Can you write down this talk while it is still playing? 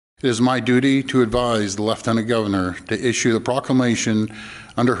It is my duty to advise the Lieutenant Governor to issue the proclamation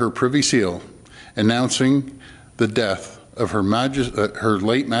under her Privy Seal announcing the death of her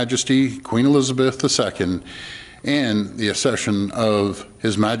late Majesty Queen Elizabeth II and the accession of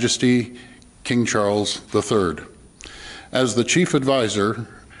His Majesty King Charles III. As the Chief Advisor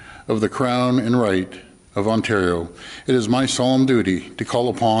of the Crown and Right of Ontario, it is my solemn duty to call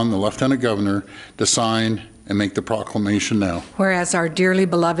upon the Lieutenant Governor to sign and make the proclamation now. Whereas our dearly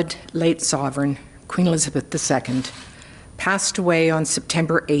beloved late Sovereign, Queen Elizabeth II, passed away on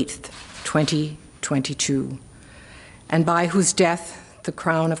September 8th, 2022, and by whose death the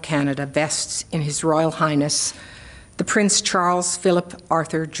Crown of Canada vests in His Royal Highness, the Prince Charles Philip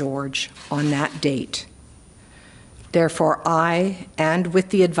Arthur George, on that date. Therefore, I, and with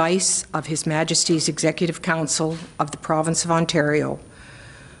the advice of His Majesty's Executive Council of the Province of Ontario,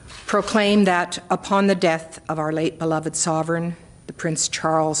 proclaim that upon the death of our late beloved Sovereign, the Prince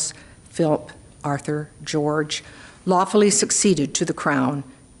Charles Philip Arthur George, lawfully succeeded to the Crown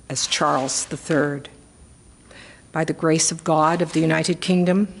as Charles III. By the grace of God of the United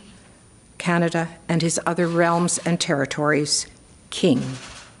Kingdom, Canada, and His other realms and territories, King,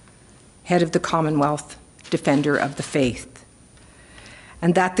 Head of the Commonwealth, Defender of the Faith,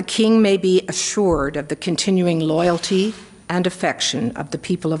 and that the King may be assured of the continuing loyalty and affection of the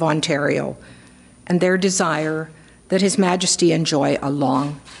people of Ontario and their desire that His Majesty enjoy a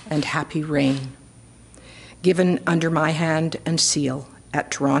long and happy reign. Given under my hand and seal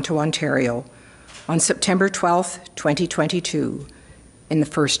at Toronto, Ontario, on September 12th, 2022, in the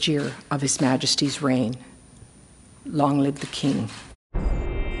first year of His Majesty's reign. Long live the King.